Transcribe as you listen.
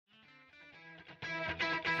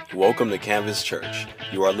Welcome to Canvas Church.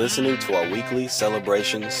 You are listening to our weekly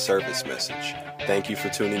celebration service message. Thank you for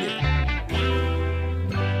tuning in.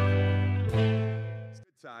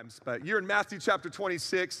 Good times, but you're in Matthew chapter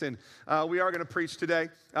 26, and we are going to preach today.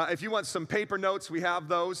 If you want some paper notes, we have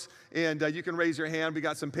those, and you can raise your hand. We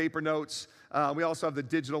got some paper notes. We also have the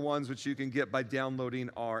digital ones, which you can get by downloading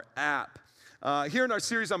our app. Here in our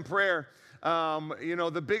series on prayer,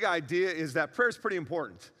 the big idea is that prayer is pretty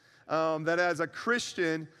important. That as a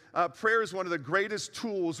Christian, prayer is one of the greatest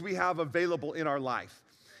tools we have available in our life.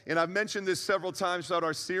 And I've mentioned this several times throughout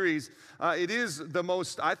our series. It is one of the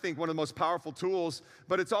most powerful tools,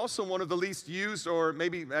 but it's also one of the least used, or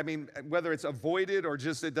whether it's avoided or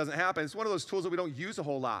just it doesn't happen. It's one of those tools that we don't use a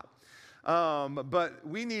whole lot. But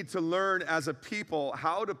we need to learn as a people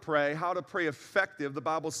how to pray effective. The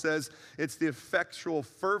Bible says it's the effectual,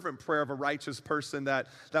 fervent prayer of a righteous person that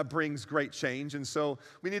brings great change. And so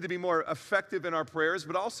we need to be more effective in our prayers.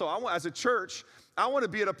 But also, as a church, I want to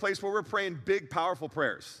be at a place where we're praying big, powerful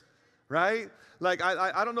prayers, right? Like,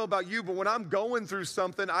 I don't know about you, but when I'm going through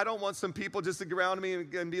something, I don't want some people just to get around me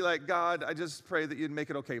and be like, God, I just pray that you'd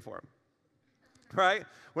make it okay for him. Right?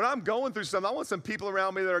 When I'm going through something, I want some people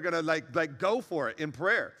around me that are going to go for it in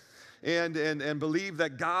prayer and believe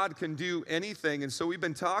that God can do anything. And so we've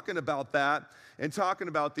been talking about that and talking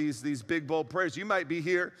about these big, bold prayers. You might be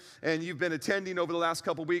here and you've been attending over the last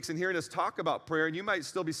couple weeks and hearing us talk about prayer, and you might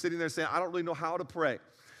still be sitting there saying, I don't really know how to pray.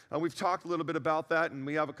 We've talked a little bit about that, and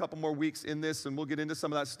we have a couple more weeks in this, and we'll get into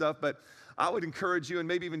some of that stuff. But I would encourage you and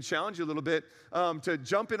maybe even challenge you a little bit to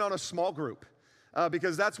jump in on a small group.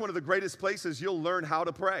 Because that's one of the greatest places you'll learn how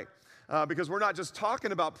to pray. Because we're not just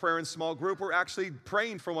talking about prayer in small group, we're actually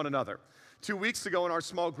praying for one another. 2 weeks ago in our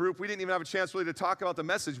small group, we didn't even have a chance really to talk about the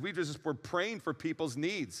message. We just were praying for people's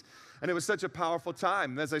needs. And it was such a powerful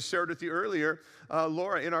time. And as I shared with you earlier,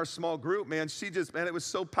 Laura in our small group, it was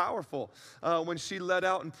so powerful when she led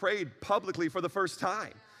out and prayed publicly for the first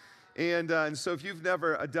time. And so if you've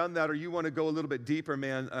never done that, or you want to go a little bit deeper,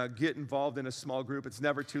 get involved in a small group. It's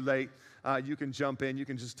never too late. You can jump in. You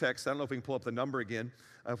can just text. I don't know if we can pull up the number again.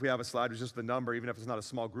 If we have a slide, it's just the number, even if it's not a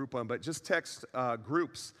small group one. But just text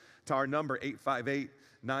groups to our number,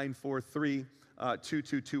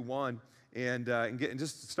 858-943-2221. And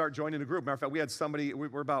just start joining the group. Matter of fact, we had somebody,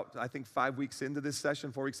 we're about, 5 weeks into this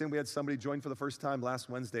session, 4 weeks in. We had somebody join for the first time last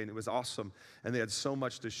Wednesday, and it was awesome. And they had so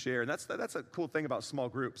much to share. And that's a cool thing about small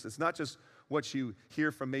groups. It's not just what you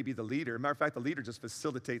hear from maybe the leader. Matter of fact, the leader just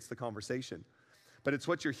facilitates the conversation. But it's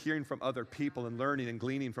what you're hearing from other people and learning and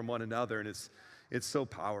gleaning from one another. And it's so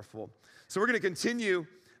powerful. So we're going to continue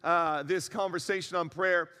this conversation on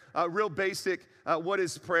prayer. Real basic, what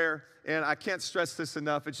is prayer? And I can't stress this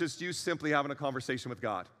enough. It's just you simply having a conversation with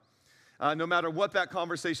God. No matter what that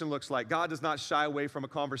conversation looks like, God does not shy away from a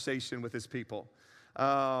conversation with his people.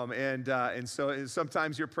 And so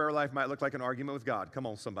sometimes your prayer life might look like an argument with God. Come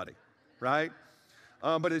on, somebody, right?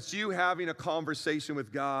 But it's you having a conversation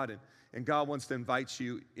with God, and God wants to invite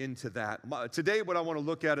you into that. Today, what I want to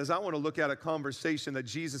look at is a conversation that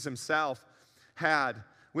Jesus himself had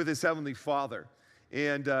with his heavenly Father.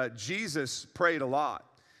 And Jesus prayed a lot,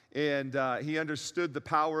 and he understood the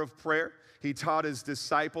power of prayer. He taught his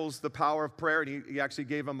disciples the power of prayer, and he actually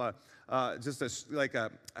gave them how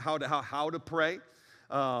to pray,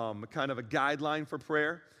 kind of a guideline for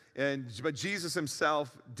prayer. But Jesus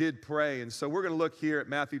himself did pray, and so we're going to look here at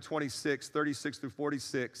Matthew 26, 36 through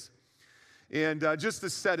 46. And just to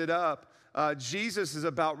set it up, Jesus is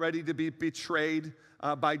about ready to be betrayed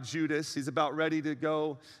by Judas. He's about ready to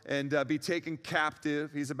go and be taken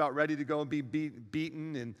captive. He's about ready to go and be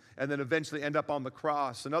beaten and then eventually end up on the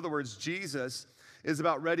cross. In other words, Jesus is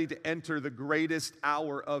about ready to enter the greatest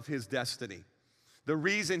hour of his destiny. The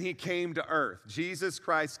reason he came to earth. Jesus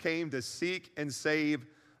Christ came to seek and save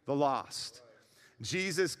the lost.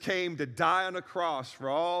 Jesus came to die on a cross for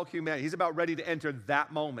all humanity. He's about ready to enter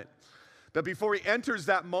that moment. But before he enters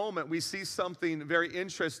that moment, we see something very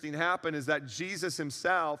interesting happen, is that Jesus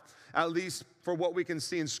himself, at least for what we can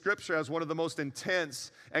see in Scripture, has one of the most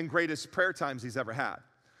intense and greatest prayer times he's ever had.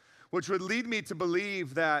 Which would lead me to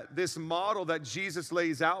believe that this model that Jesus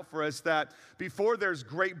lays out for us, that before there's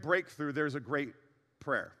great breakthrough, there's a great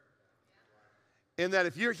prayer. And that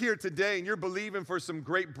if you're here today and you're believing for some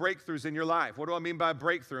great breakthroughs in your life, what do I mean by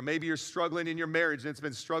breakthrough? Maybe you're struggling in your marriage and it's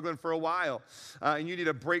been struggling for a while, and you need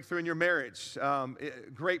a breakthrough in your marriage.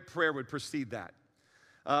 Great prayer would precede that.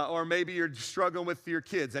 Or maybe you're struggling with your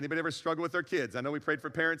kids. Anybody ever struggle with their kids? I know we prayed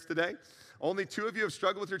for parents today. Only 2 of you have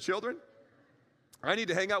struggled with your children? I need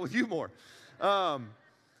to hang out with you more.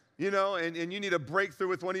 and you need a breakthrough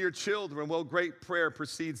with one of your children. Well, great prayer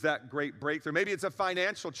precedes that great breakthrough. Maybe it's a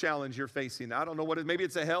financial challenge you're facing. I don't know what it is. Maybe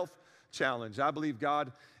it's a health challenge. I believe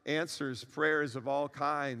God answers prayers of all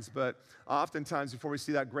kinds, but oftentimes before we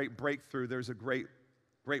see that great breakthrough, there's a great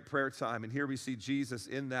prayer time. And here we see Jesus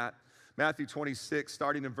in that. Matthew 26,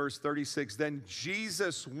 starting in verse 36, then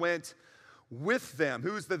Jesus went with them.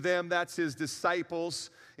 Who's the them? That's his disciples.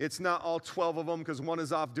 It's not all 12 of them because one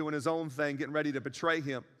is off doing his own thing, getting ready to betray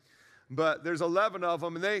him. But there's 11 of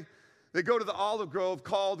them, and they go to the olive grove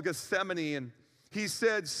called Gethsemane, and he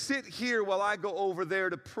said, sit here while I go over there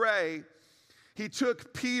to pray. He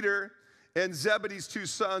took Peter and Zebedee's two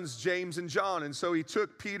sons, James and John. And so he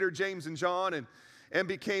took Peter, James, and John and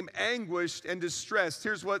became anguished and distressed.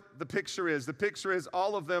 Here's what the picture is. The picture is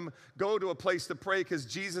all of them go to a place to pray because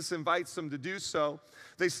Jesus invites them to do so.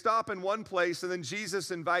 They stop in one place, and then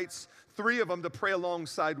Jesus invites three of them to pray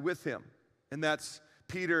alongside with him. And that's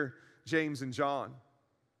Peter, James, and John.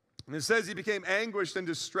 And it says he became anguished and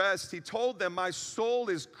distressed. He told them, my soul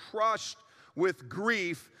is crushed with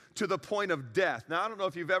grief to the point of death. Now, I don't know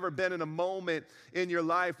if you've ever been in a moment in your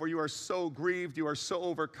life where you are so grieved, you are so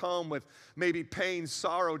overcome with maybe pain,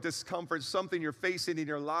 sorrow, discomfort, something you're facing in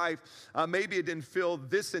your life. Maybe it didn't feel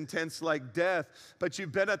this intense like death, but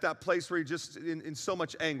you've been at that place where you're just in so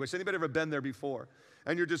much anguish. Anybody ever been there before?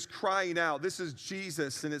 And you're just crying out. This is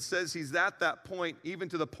Jesus, and it says he's at that point, even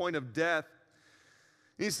to the point of death.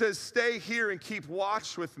 He says, stay here and keep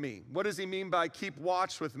watch with me. What does he mean by keep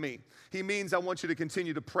watch with me? He means I want you to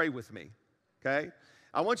continue to pray with me, okay?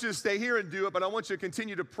 I want you to stay here and do it, but I want you to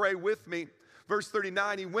continue to pray with me. Verse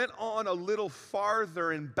 39, he went on a little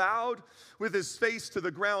farther and bowed with his face to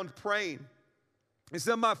the ground praying. He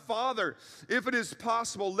said, my Father, if it is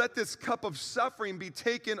possible, let this cup of suffering be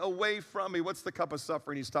taken away from me. What's the cup of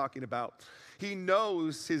suffering he's talking about? He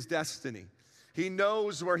knows his destiny. He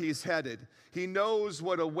knows where he's headed. He knows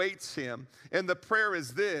what awaits him. And the prayer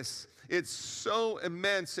is this. It's so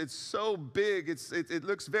immense. It's so big. It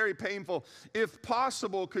looks very painful. If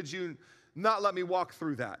possible, could you not let me walk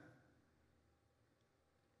through that?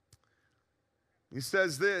 He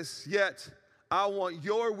says this, yet I want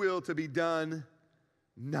your will to be done,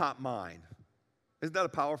 not mine. Isn't that a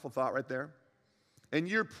powerful thought right there? In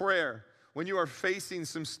your prayer, when you are facing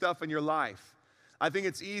some stuff in your life, I think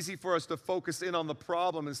it's easy for us to focus in on the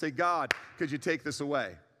problem and say, God, could you take this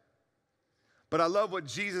away? But I love what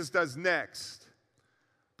Jesus does next.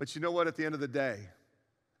 But you know what? At the end of the day,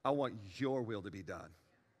 I want your will to be done.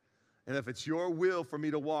 And if it's your will for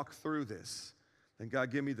me to walk through this, then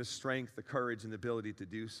God, give me the strength, the courage, and the ability to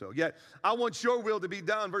do so. Yet, I want your will to be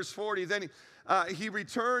done. Verse 40, then he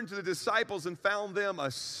returned to the disciples and found them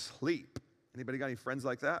asleep. Anybody got any friends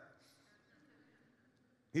like that?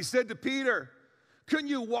 He said to Peter, couldn't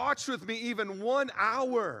you watch with me even 1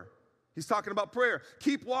 hour? He's talking about prayer.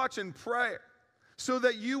 Keep watch and pray so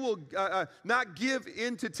that you will not give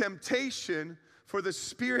into temptation, for the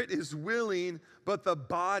spirit is willing, but the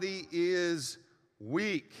body is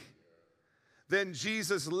weak. Then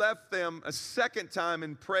Jesus left them a second time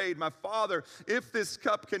and prayed, my Father, if this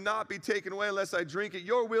cup cannot be taken away unless I drink it,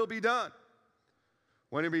 your will be done.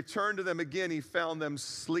 When he returned to them again, he found them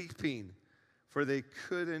sleeping, for they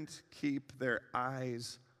couldn't keep their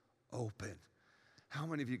eyes open. How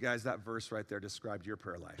many of you guys, that verse right there described your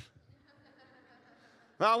prayer life?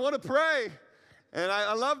 Now, I want to pray, and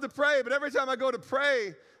I love to pray, but every time I go to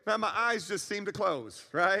pray, man, my eyes just seem to close,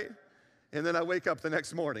 right? And then I wake up the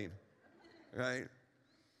next morning, right?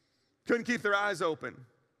 Couldn't keep their eyes open.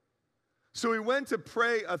 So he went to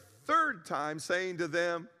pray a third time, saying to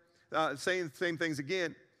them, saying the same things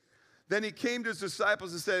again. Then he came to his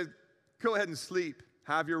disciples and said, go ahead and sleep,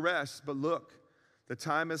 have your rest, but look, the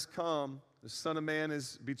time has come, the Son of Man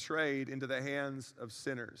is betrayed into the hands of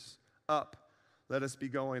sinners. Up, let us be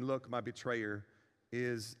going, look, my betrayer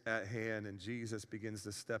is at hand, and Jesus begins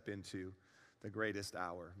to step into the greatest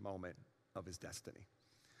moment of his destiny.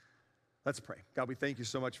 Let's pray. God, we thank you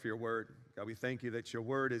so much for your word. God, we thank you that your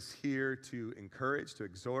word is here to encourage, to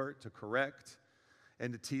exhort, to correct,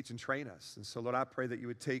 and to teach and train us. And so, Lord, I pray that you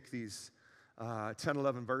would take these 10,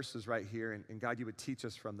 11 verses right here, and God, you would teach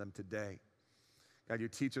us from them today. God, you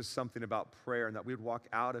teach us something about prayer, and that we would walk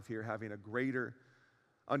out of here having a greater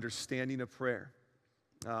understanding of prayer,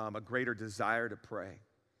 a greater desire to pray,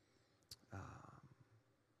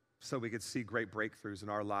 so we could see great breakthroughs in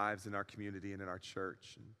our lives, in our community, and in our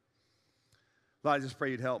church. And Lord, I just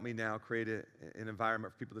pray you'd help me now create an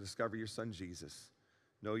environment for people to discover your Son, Jesus,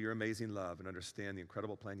 know your amazing love, and understand the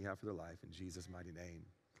incredible plan you have for their life. In Jesus' mighty name.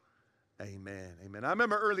 Amen, amen. I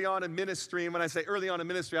remember early on in ministry, and when I say early on in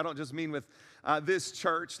ministry, I don't just mean with this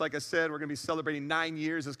church. Like I said, we're going to be celebrating 9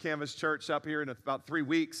 years as Canvas Church up here in about 3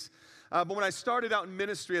 weeks. But when I started out in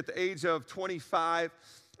ministry at the age of 25,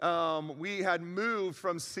 we had moved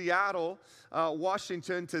from Seattle,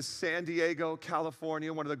 Washington to San Diego,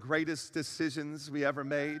 California, one of the greatest decisions we ever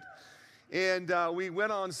made. And we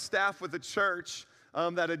went on staff with a church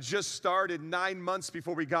that had just started 9 months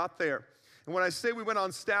before we got there. And when I say we went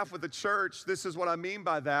on staff with the church, this is what I mean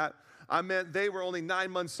by that. I meant they were only 9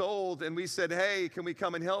 months old, and we said, hey, can we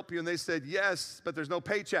come and help you? And they said, yes, but there's no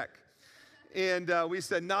paycheck. And we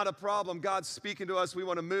said, not a problem. God's speaking to us. We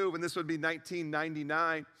want to move. And this would be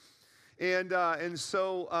 1999. And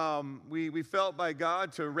so we felt by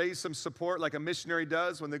God to raise some support like a missionary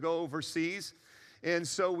does when they go overseas. And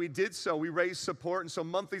so we did so. We raised support. And so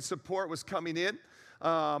monthly support was coming in.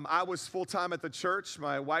 I was full-time at the church.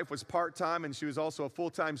 My wife was part-time, and she was also a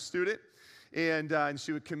full-time student. And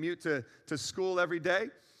she would commute to school every day.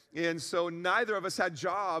 And so neither of us had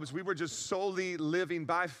jobs. We were just solely living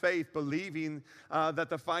by faith, believing that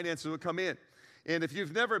the finances would come in. And if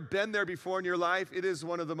you've never been there before in your life, it is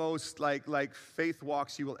one of the most like faith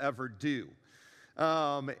walks you will ever do.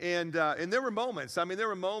 And there were moments. I mean, there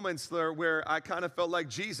were moments there where I kind of felt like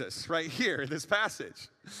Jesus right here in this passage.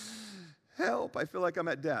 Help, I feel like I'm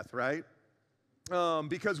at death, right?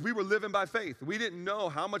 Because we were living by faith. We didn't know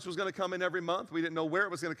how much was going to come in every month. We didn't know where it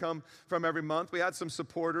was going to come from every month. We had some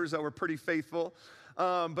supporters that were pretty faithful.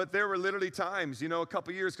 But there were literally times, a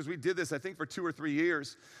couple years, because we did this, I think, for 2 or 3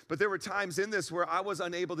 years. But there were times in this where I was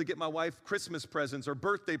unable to get my wife Christmas presents or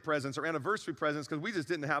birthday presents or anniversary presents because we just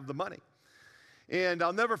didn't have the money. And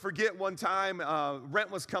I'll never forget one time, rent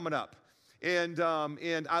was coming up. And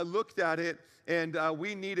I looked at it, and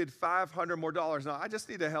we needed $500 more. Now, I just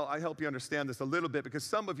need to help you understand this a little bit, because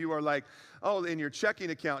some of you are like, oh, in your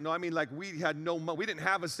checking account. No, I mean, like, we had no money. We didn't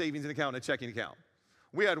have a savings account and a checking account.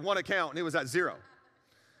 We had one account, and it was at zero.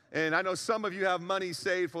 And I know some of you have money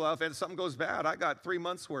saved for, if something goes bad, I got 3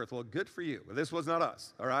 months worth. Well, good for you. But this was not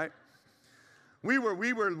us, all right? We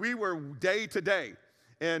were day to day,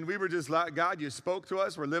 and we were just like, God, you spoke to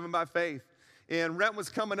us. We're living by faith. And rent was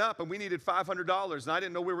coming up, and we needed $500, and I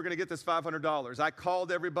didn't know we were going to get this $500. I called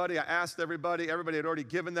everybody. I asked everybody. Everybody had already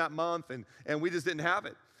given that month, and we just didn't have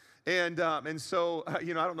it. And so, I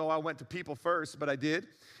don't know, I went to people first, but I did.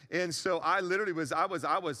 And so I literally was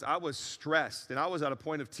stressed, and I was at a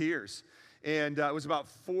point of tears. And it was about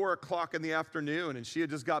 4 o'clock in the afternoon, and she had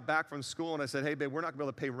just got back from school, and I said, hey, babe, we're not going to be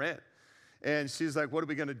able to pay rent. And she's like, what are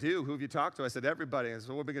we going to do? Who have you talked to? I said, everybody. And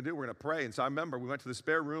so what are we going to do? We're going to pray. And so I remember we went to the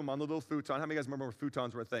spare room on the little futon. How many of you guys remember when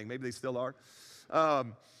futons were a thing? Maybe they still are.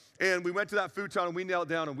 And we went to that futon, and we knelt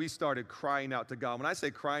down, and we started crying out to God. When I say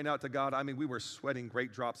crying out to God, I mean we were sweating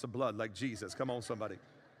great drops of blood like Jesus. Come on, somebody.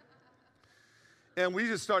 And we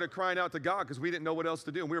just started crying out to God because we didn't know what else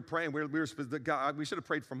to do. And we were praying. We should have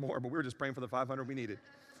prayed for more, but we were just praying for the 500 we needed.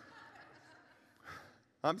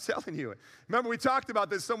 I'm telling you. Remember, we talked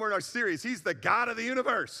about this somewhere in our series. He's the God of the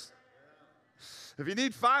universe. If you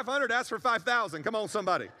need 500, ask for 5,000. Come on,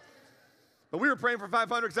 somebody. But we were praying for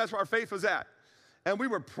 500 because that's where our faith was at. And we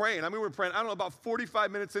were praying. I don't know, about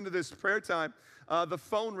 45 minutes into this prayer time, the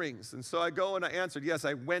phone rings. And so I go and I answered. Yes,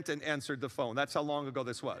 I went and answered the phone. That's how long ago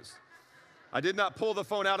this was. I did not pull the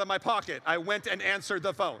phone out of my pocket. I went and answered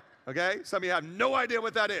the phone, okay? Some of you have no idea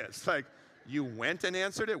what that is. Like, you went and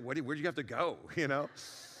answered it? Where'd you have to go, It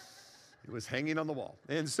was hanging on the wall.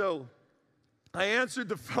 And so I answered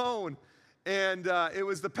the phone, and it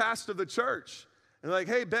was the pastor of the church. And like,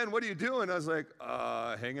 hey, Ben, what are you doing? I was like,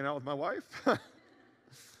 hanging out with my wife.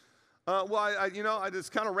 I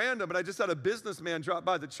just kind of random, but I just had a businessman drop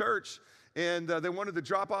by the church, and they wanted to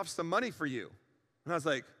drop off some money for you. And I was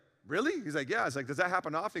like, really? He's like, yeah. I was like, does that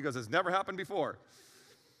happen often? He goes, it's never happened before.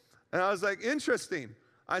 And I was like, interesting.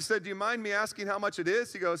 I said, do you mind me asking how much it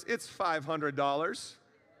is? He goes, it's $500.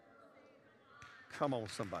 Come on,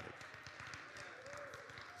 somebody.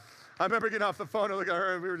 I remember getting off the phone and looking at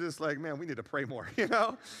her, and we were just like, man, we need to pray more,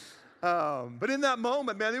 But in that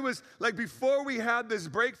moment, man, it was like before we had this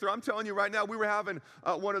breakthrough, I'm telling you right now, we were having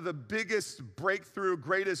one of the biggest breakthrough,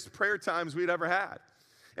 greatest prayer times we'd ever had.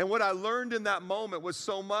 And what I learned in that moment was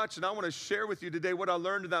so much, and I want to share with you today what I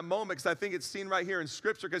learned in that moment, because I think it's seen right here in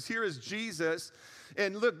Scripture, because here is Jesus.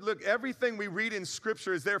 And look, everything we read in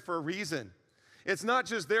Scripture is there for a reason. It's not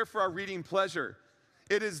just there for our reading pleasure.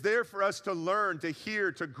 It is there for us to learn, to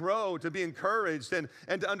hear, to grow, to be encouraged, and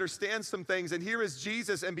to understand some things. And here is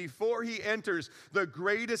Jesus, and before he enters the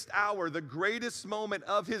greatest hour, the greatest moment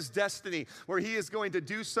of his destiny, where he is going to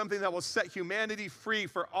do something that will set humanity free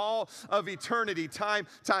for all of eternity, time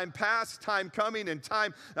past, time coming, and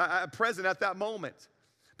time present at that moment.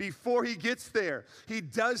 Before he gets there, he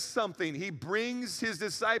does something. He brings his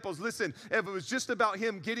disciples. Listen, if it was just about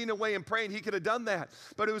him getting away and praying, he could have done that.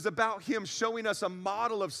 But it was about him showing us a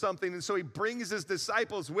model of something. And so he brings his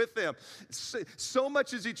disciples with him. So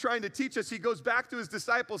much is he trying to teach us, he goes back to his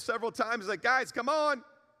disciples several times. He's like, guys, come on.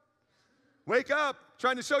 Wake up. I'm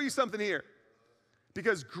trying to show you something here.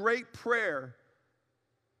 Because great prayer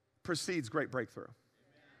precedes great breakthrough.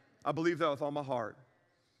 I believe that with all my heart.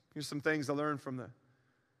 Here's some things I learned from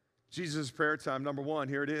Jesus' prayer time. Number one,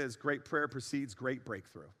 here it is. Great prayer precedes great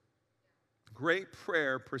breakthrough. Great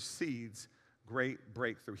prayer precedes great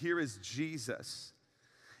breakthrough. Here is Jesus.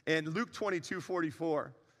 And Luke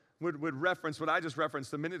 22:44 would reference what I just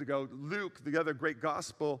referenced a minute ago. Luke, the other great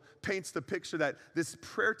gospel, paints the picture that this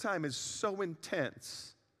prayer time is so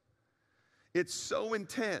intense. It's so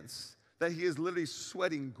intense that he is literally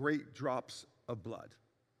sweating great drops of blood.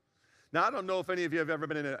 Now, I don't know if any of you have ever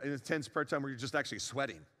been in an intense prayer time where you're just actually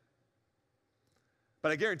sweating.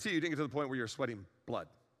 But I guarantee you didn't get to the point where you're sweating blood,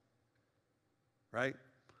 right?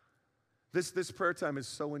 This prayer time is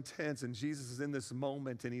so intense, and Jesus is in this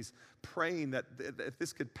moment, and he's praying that if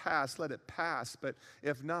this could pass, let it pass. But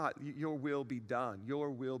if not, your will be done. Your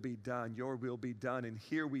will be done. Your will be done. And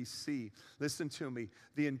here we see, listen to me,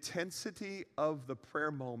 the intensity of the prayer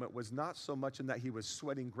moment was not so much in that he was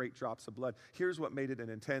sweating great drops of blood. Here's what made it an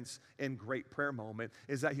intense and great prayer moment,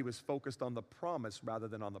 is that he was focused on the promise rather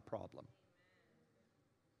than on the problem.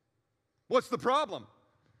 What's the problem?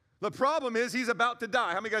 The problem is he's about to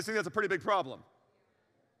die. How many guys think that's a pretty big problem?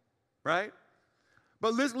 Right?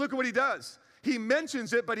 But listen, look at what he does. He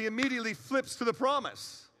mentions it, but he immediately flips to the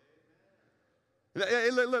promise. Hey,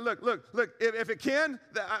 look. If it can,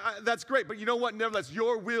 that's great. But you know what? Nevertheless,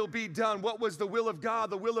 your will be done. What was the will of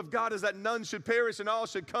God? The will of God is that none should perish and all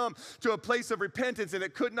should come to a place of repentance. And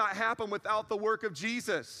it could not happen without the work of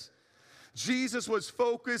Jesus. Jesus was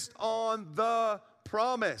focused on the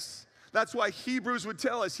promise. That's why Hebrews would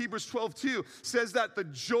tell us, Hebrews 12:2 says that the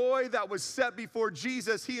joy that was set before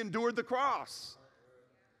Jesus, he endured the cross.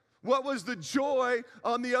 What was the joy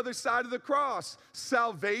on the other side of the cross?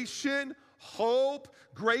 Salvation, hope,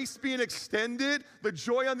 grace being extended. The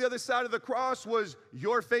joy on the other side of the cross was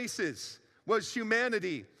your faces, was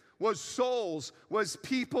humanity, was souls, was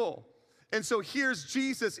people. And so here's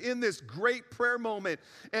Jesus in this great prayer moment.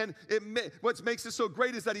 And what makes it so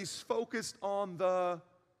great is that he's focused on the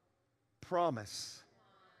promise,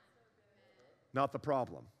 not the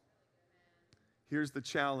problem. Here's the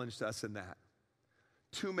challenge to us in that.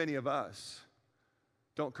 Too many of us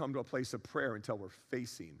don't come to a place of prayer until we're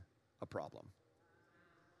facing a problem.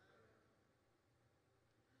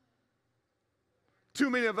 Too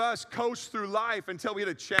many of us coast through life until we hit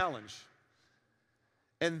a challenge.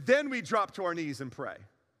 And then we drop to our knees and pray.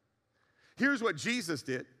 Here's what Jesus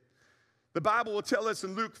did. The Bible will tell us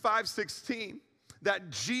in Luke 5:16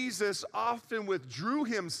 that Jesus often withdrew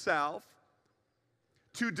himself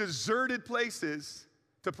to deserted places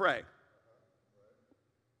to pray.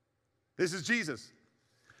 This is Jesus.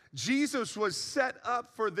 Jesus was set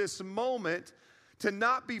up for this moment to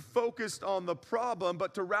not be focused on the problem,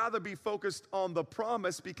 but to rather be focused on the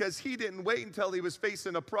promise, because he didn't wait until he was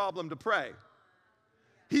facing a problem to pray.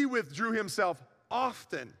 He withdrew himself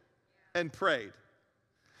often and prayed.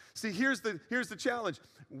 See, here's the challenge.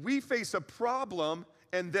 We face a problem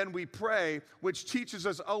and then we pray, which teaches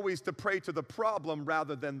us always to pray to the problem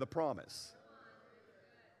rather than the promise.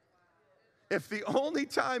 If the only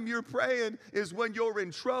time you're praying is when you're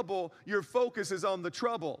in trouble, your focus is on the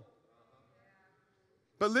trouble.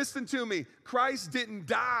 But listen to me, Christ didn't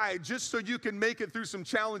die just so you can make it through some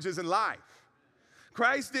challenges in life.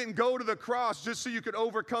 Christ didn't go to the cross just so you could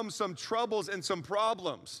overcome some troubles and some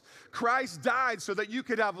problems. Christ died so that you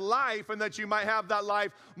could have life and that you might have that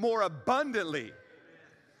life more abundantly.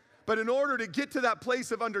 But in order to get to that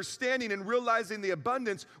place of understanding and realizing the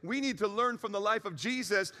abundance, we need to learn from the life of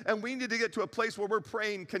Jesus, and we need to get to a place where we're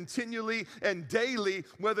praying continually and daily,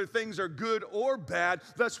 whether things are good or bad.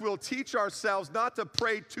 Thus, we'll teach ourselves not to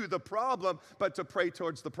pray to the problem, but to pray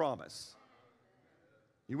towards the promise.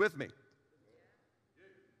 You with me?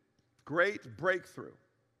 Great breakthrough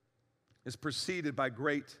is preceded by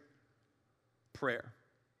great prayer.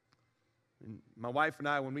 And my wife and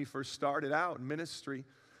I, when we first started out in ministry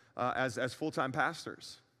as full-time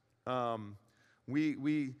pastors,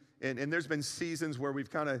 we And there's been seasons where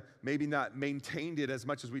we've kind of maybe not maintained it as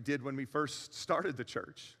much as we did when we first started the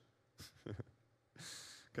church.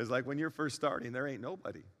 Because like when you're first starting, there ain't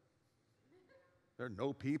nobody. There are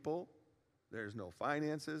no people. There's no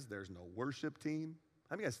finances. There's no worship team.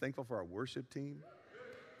 How many guys thankful for our worship team?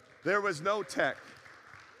 There was no tech.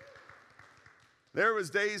 There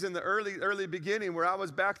was days in the early beginning where I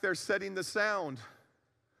was back there setting the sound.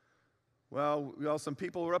 Well, some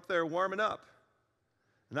people were up there warming up.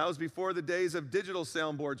 And that was before the days of digital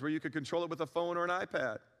soundboards where you could control it with a phone or an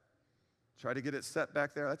iPad. Try to get it set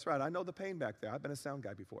back there. That's right, I know the pain back there. I've been a sound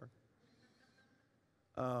guy before.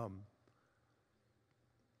 But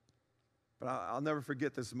I'll never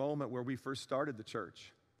forget this moment where we first started the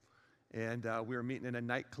church. And we were meeting in a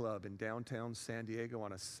nightclub in downtown San Diego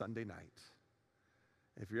on a Sunday night.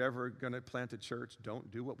 If you're ever going to plant a church, don't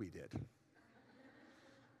do what we did.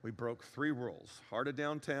 We broke 3 rules. Heart of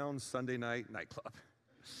downtown, Sunday night, nightclub.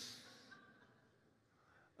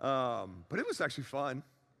 But it was actually fun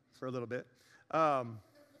for a little bit. For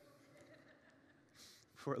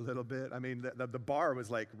a little bit. I mean, the bar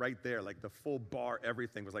was like right there, like the full bar,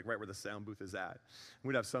 everything was like right where the sound booth is at.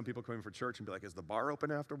 We'd have some people coming for church and be like, is the bar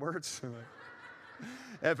open afterwards?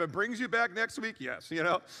 If it brings you back next week, yes, you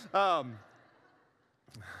know.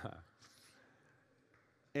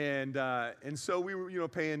 And so we were,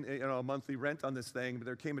 paying, a monthly rent on this thing, but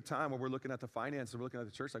there came a time where we're looking at the finances, we're looking at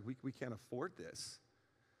the church, like we can't afford this.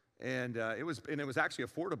 And it was actually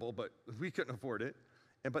affordable, but we couldn't afford it.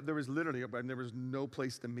 But there was no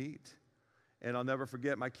place to meet. And I'll never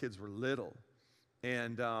forget, my kids were little.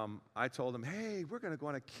 And I told them, hey, we're going to go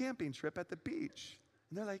on a camping trip at the beach.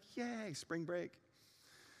 And they're like, yay, spring break.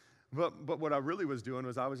 But what I really was doing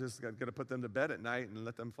was I was just going to put them to bed at night and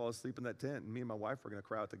let them fall asleep in that tent. And me and my wife were going to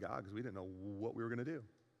cry out to God because we didn't know what we were going to do.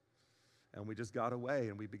 And we just got away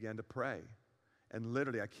and we began to pray. And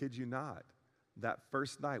literally, I kid you not, that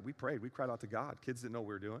first night we prayed. We cried out to God. Kids didn't know what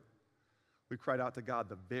we were doing. We cried out to God.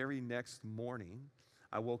 The very next morning,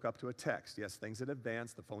 I woke up to a text. Yes, things had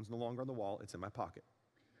advanced. The phone's no longer on the wall. It's in my pocket.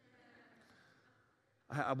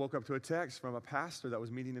 I woke up to a text from a pastor that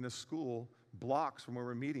was meeting in a school blocks from where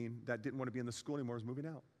we're meeting that didn't want to be in the school anymore, was moving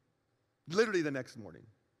out. Literally the next morning.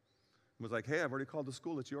 Was like, hey, I've already called the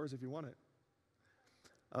school. It's yours if you want it.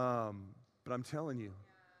 But I'm telling you,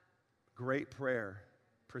 great prayer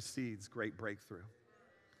precedes great breakthrough.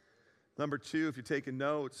 Number 2, if you're taking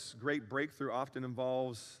notes, great breakthrough often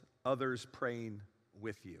involves others praying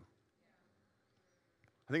with you.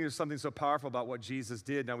 I think there's something so powerful about what Jesus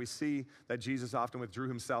did. Now we see that Jesus often withdrew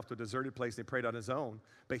himself to a deserted place and he prayed on his own.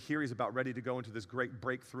 But here he's about ready to go into this great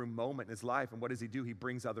breakthrough moment in his life. And what does he do? He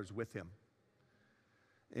brings others with him.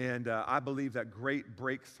 And I believe that great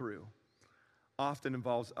breakthrough often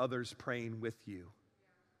involves others praying with you.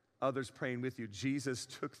 Others praying with you. Jesus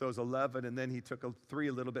took those 11 and then he took 3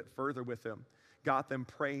 a little bit further with him. Got them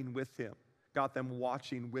praying with him. Got them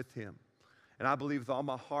watching with him. And I believe with all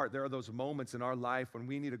my heart, there are those moments in our life when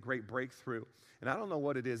we need a great breakthrough. And I don't know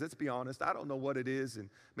what it is. Let's be honest. I don't know what it is.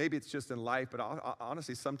 And maybe it's just in life, but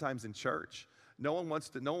honestly, sometimes in church, no one wants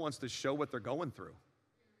to show what they're going through.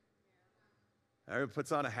 Everyone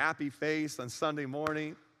puts on a happy face on Sunday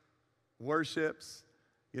morning, worships,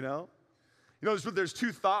 there's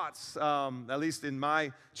 2 thoughts, at least in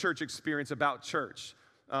my church experience about church.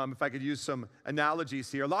 If I could use some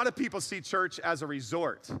analogies here. A lot of people see church as a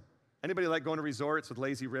resort. Anybody like going to resorts with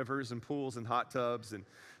lazy rivers and pools and hot tubs and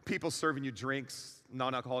people serving you drinks,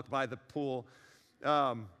 non-alcoholic, by the pool,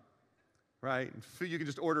 right? And food, you can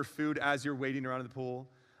just order food as you're waiting around in the pool.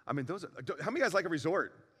 I mean, how many guys like a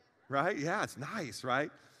resort, right? Yeah, it's nice, right?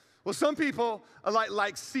 Well, some people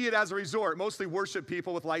like see it as a resort, mostly worship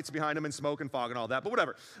people with lights behind them and smoke and fog and all that, but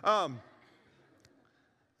whatever.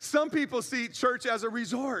 Some people see church as a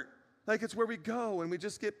resort. Like it's where we go and we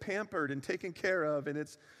just get pampered and taken care of, and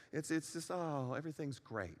it's just, everything's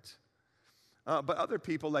great. But other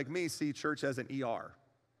people like me see church as an ER,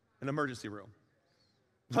 an emergency room.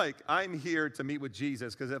 Like I'm here to meet with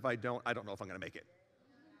Jesus because if I don't know if I'm going to make it.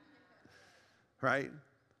 Right?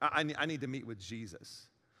 I need to meet with Jesus.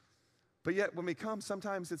 But yet when we come,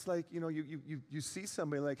 sometimes it's like, you see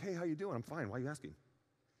somebody like, hey, how you doing? I'm fine. Why are you asking?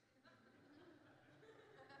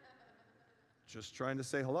 Just trying to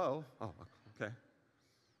say hello. Oh, okay.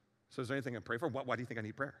 So is there anything I pray for? Why do you think I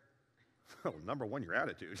need prayer? Oh, number 1, your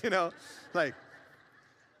attitude, Like,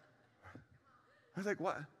 I was like,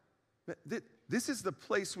 what? This is the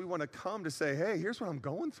place we want to come to say, hey, here's what I'm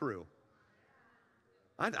going through.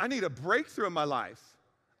 I need a breakthrough in my life.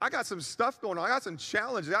 I got some stuff going on. I got some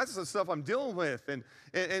challenges. I got some stuff I'm dealing with. And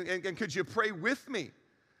could you pray with me?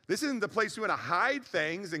 This isn't the place we want to hide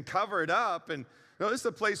things and cover it up. And No, this is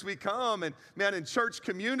a place we come and, man, in church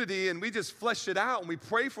community, and we just flesh it out, and we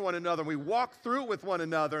pray for one another, and we walk through it with one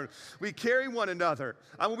another, and we carry one another.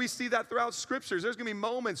 I mean, we see that throughout scriptures. There's going to be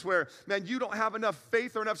moments where, man, you don't have enough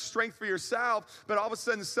faith or enough strength for yourself, but all of a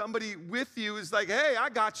sudden somebody with you is like, hey,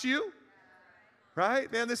 I got you.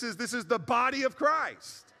 Right? Man, this is the body of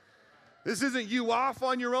Christ. This isn't you off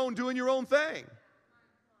on your own doing your own thing.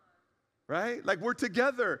 Right? Like, we're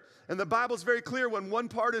together. And the Bible's very clear, when one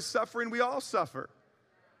part is suffering, we all suffer.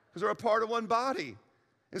 Because we're a part of one body.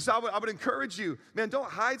 And so I would encourage you, man, don't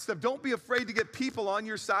hide stuff. Don't be afraid to get people on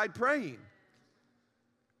your side praying.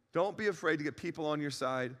 Don't be afraid to get people on your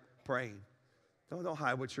side praying. Don't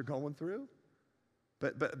hide what you're going through.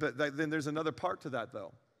 But then there's another part to that,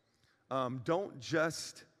 though. Don't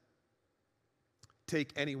just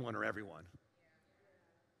take anyone or everyone.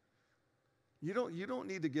 You don't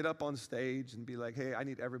need to get up on stage and be like, hey, I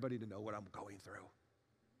need everybody to know what I'm going through.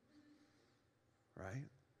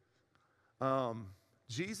 Right?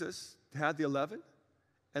 Jesus had the 11,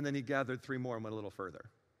 and then he gathered 3 more and went a little further.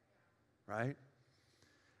 Right?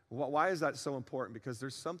 Why is that so important? Because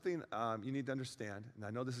there's something you need to understand, and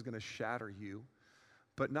I know this is going to shatter you,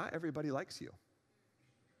 but not everybody likes you.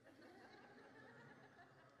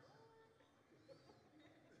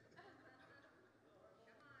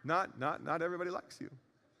 Not everybody likes you.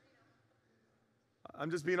 I'm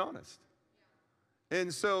just being honest.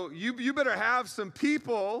 And so you better have some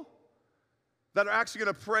people that are actually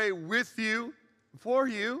going to pray with you, for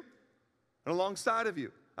you, and alongside of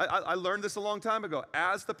you. I learned this a long time ago.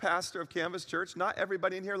 As the pastor of Canvas Church, not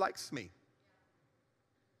everybody in here likes me.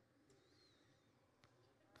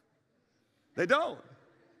 They don't.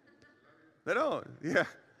 They don't. Yeah.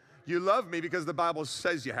 You love me because the Bible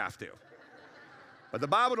says you have to. But the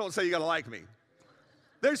Bible don't say you got to like me.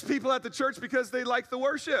 There's people at the church because they like the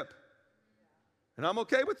worship. And I'm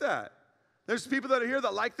okay with that. There's people that are here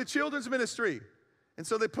that like the children's ministry. And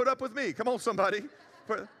so they put up with me. Come on, somebody.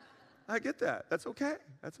 I get that. That's okay.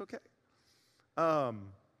 That's okay.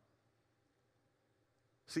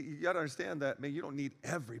 See, you got to understand that, man, you don't need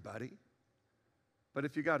everybody. But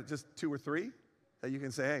if you got just 2 or 3, that you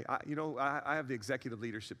can say, hey, I have the executive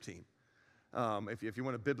leadership team. If you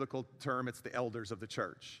want a biblical term, it's the elders of the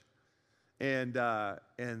church. And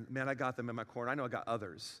man, I got them in my corner. I know I got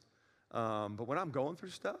others. But when I'm going through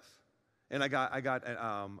stuff, and I got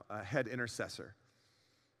a head intercessor,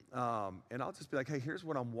 and I'll just be like, hey, here's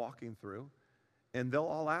what I'm walking through. And they'll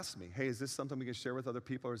all ask me, hey, is this something we can share with other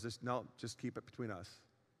people, or is this, no, just keep it between us?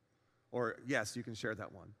 Or, yes, you can share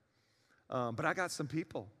that one. But I got some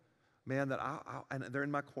people, man, that and they're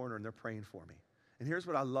in my corner, and they're praying for me. And here's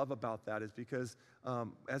what I love about that is because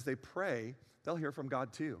as they pray, they'll hear from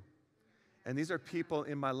God too. And these are people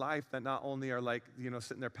in my life that not only are like,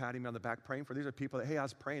 sitting there patting me on the back praying for, these are people that, hey, I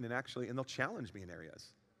was praying, and they'll challenge me in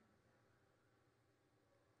areas.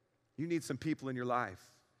 You need some people in your life.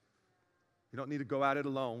 You don't need to go at it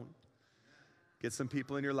alone. Get some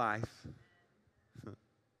people in your life. And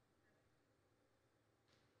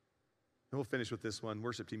we'll finish with this one.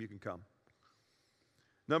 Worship team, you can come.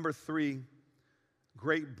 Number 3,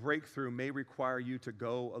 great breakthrough may require you to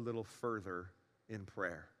go a little further in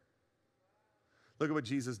prayer. Look at what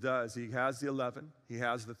Jesus does. He has the 11. He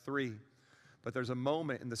has the 3. But there's a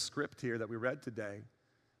moment in the script here that we read today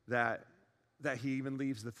that he even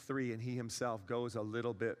leaves the 3 and he himself goes a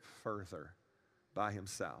little bit further by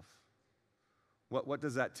himself. What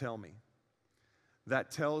does that tell me?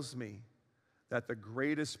 That tells me that the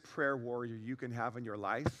greatest prayer warrior you can have in your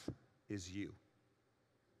life is you.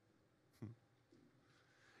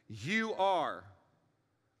 You are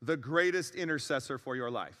the greatest intercessor for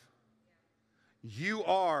your life. You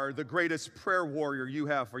are the greatest prayer warrior you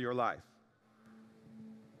have for your life.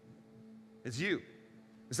 It's you.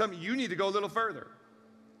 It's something you need to go a little further.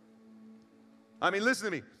 I mean, listen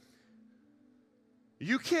to me.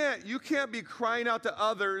 You can't be crying out to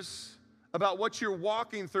others about what you're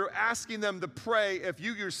walking through, asking them to pray if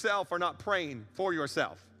you yourself are not praying for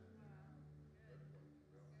yourself.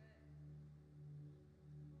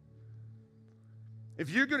 If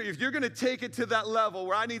you're gonna take it to that level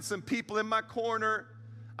where I need some people in my corner,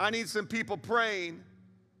 I need some people praying,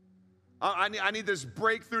 I need this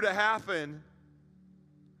breakthrough to happen,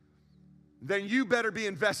 then you better be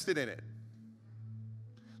invested in it.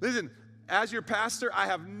 Listen, as your pastor, I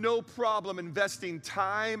have no problem investing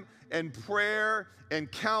time and prayer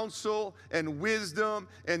and counsel and wisdom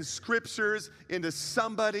and scriptures into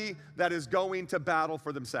somebody that is going to battle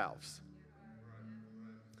for themselves.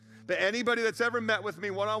 But anybody that's ever met with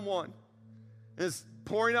me one-on-one is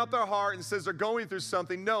pouring out their heart and says they're going through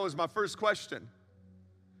something, knows my first question: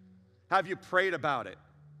 have you prayed about it?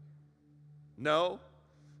 No?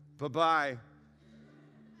 Bye-bye.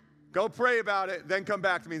 Go pray about it, then come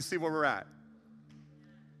back to me and see where we're at.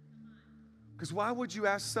 Because why would you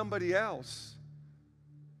ask somebody else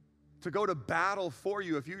to go to battle for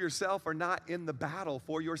you if you yourself are not in the battle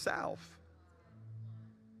for yourself?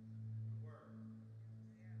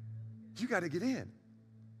 You got to get in.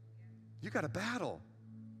 You got to battle.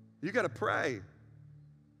 You got to pray.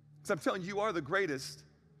 Because I'm telling you, you are the greatest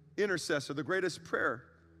intercessor, the greatest prayer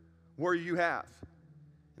warrior you have.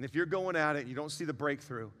 And if you're going at it and you don't see the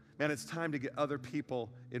breakthrough, man, it's time to get other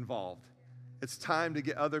people involved. It's time to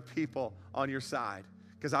get other people on your side.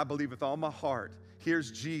 Because I believe with all my heart,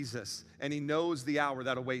 here's Jesus, and he knows the hour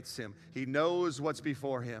that awaits him. He knows what's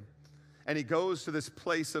before him. And he goes to this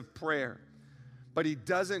place of prayer. But he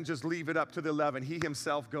doesn't just leave it up to the 11. He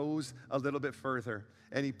himself goes a little bit further,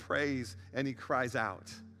 and he prays and he cries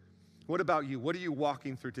out. What about you? What are you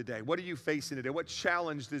walking through today? What are you facing today? What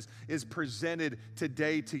challenge is presented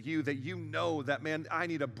today to you that you know that, man, I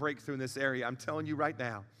need a breakthrough in this area? I'm telling you right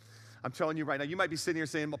now. I'm telling you right now. You might be sitting here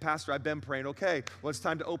saying, well, Pastor, I've been praying. Okay, well, it's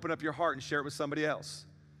time to open up your heart and share it with somebody else.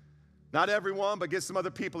 Not everyone, but get some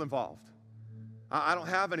other people involved. I don't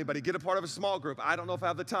have anybody. Get a part of a small group. I don't know if I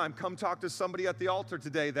have the time. Come talk to somebody at the altar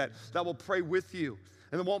today that will pray with you.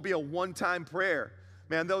 And it won't be a one-time prayer.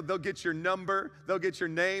 Man, they'll get your number. They'll get your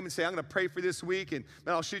name and say, I'm going to pray for this week. And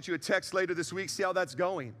man, I'll shoot you a text later this week, see how that's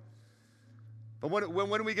going. But when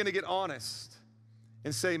are we going to get honest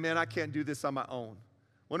and say, man, I can't do this on my own?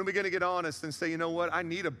 When are we going to get honest and say, you know what? I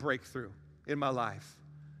need a breakthrough in my life.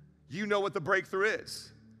 You know what the breakthrough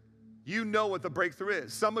is. You know what the breakthrough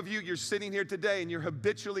is. Some of you, you're sitting here today and you're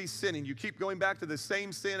habitually sinning. You keep going back to the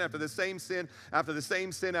same sin after the same sin after the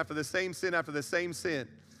same sin after the same sin after the same sin.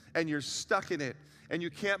 And you're stuck in it and you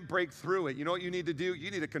can't break through it. You know what you need to do? You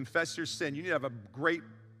need to confess your sin. You need to have a great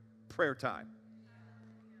prayer time.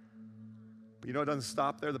 But you know it doesn't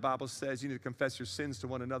stop there. The Bible says you need to confess your sins to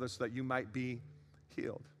one another so that you might be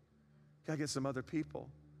healed. You gotta get some other people.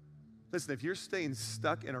 Listen, if you're staying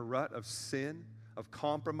stuck in a rut of sin, of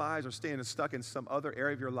compromise, or staying stuck in some other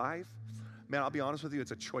area of your life, man, I'll be honest with you,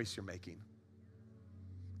 it's a choice you're making.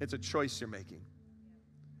 It's a choice you're making.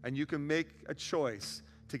 And you can make a choice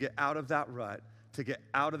to get out of that rut, to get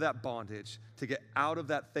out of that bondage, to get out of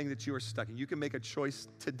that thing that you are stuck in. You can make a choice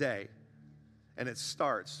today, and it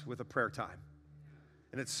starts with a prayer time.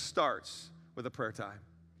 And it starts with a prayer time.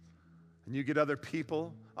 And you get other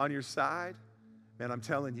people on your side, man, I'm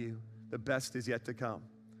telling you, the best is yet to come.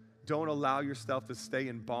 Don't allow yourself to stay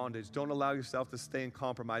in bondage. Don't allow yourself to stay in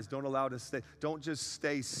compromise. Don't just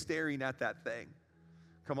stay staring at that thing.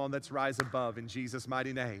 Come on, let's rise above in Jesus'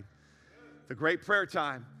 mighty name. The great prayer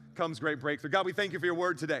time comes great breakthrough. God, we thank you for your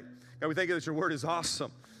word today. God, we thank you that your word is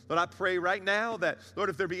awesome. Lord, I pray right now that, Lord,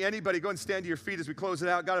 if there be anybody, go and stand to your feet as we close it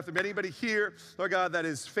out. God, if there be anybody here, Lord God, that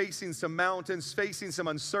is facing some mountains, facing some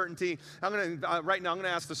uncertainty, right now I'm going to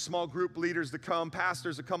ask the small group leaders to come,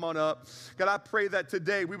 pastors to come on up. God, I pray that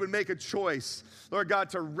today we would make a choice, Lord God,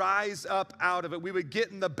 to rise up out of it. We would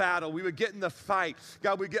get in the battle. We would get in the fight.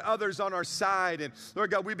 God, we get others on our side. And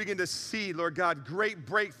Lord God, we begin to see, Lord God, great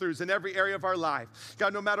breakthroughs in every area of our life.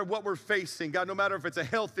 God, no matter what we're facing, God, no matter if it's a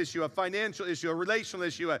health issue, a financial issue, a relational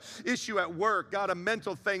issue, issue at work, God, a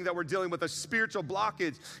mental thing that we're dealing with, a spiritual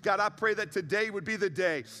blockage. God, I pray that today would be the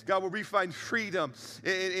day, God, where we find freedom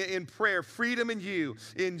in prayer, freedom in you,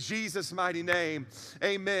 in Jesus' mighty name.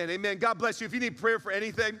 Amen. Amen. God bless you. If you need prayer for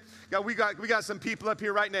anything, God, we got some people up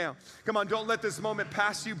here right now. Come on, don't let this moment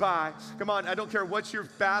pass you by. Come on, I don't care what you're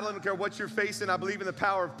battling, I don't care what you're facing. I believe in the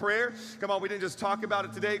power of prayer. Come on, we didn't just talk about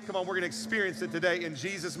it today. Come on, we're going to experience it today in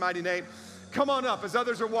Jesus' mighty name. Come on up as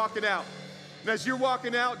others are walking out. And as you're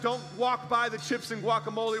walking out, don't walk by the chips and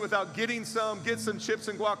guacamole without getting some. Get some chips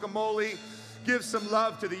and guacamole. Give some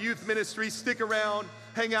love to the youth ministry. Stick around.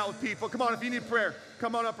 Hang out with people. Come on, if you need prayer,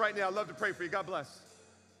 come on up right now. I'd love to pray for you. God bless.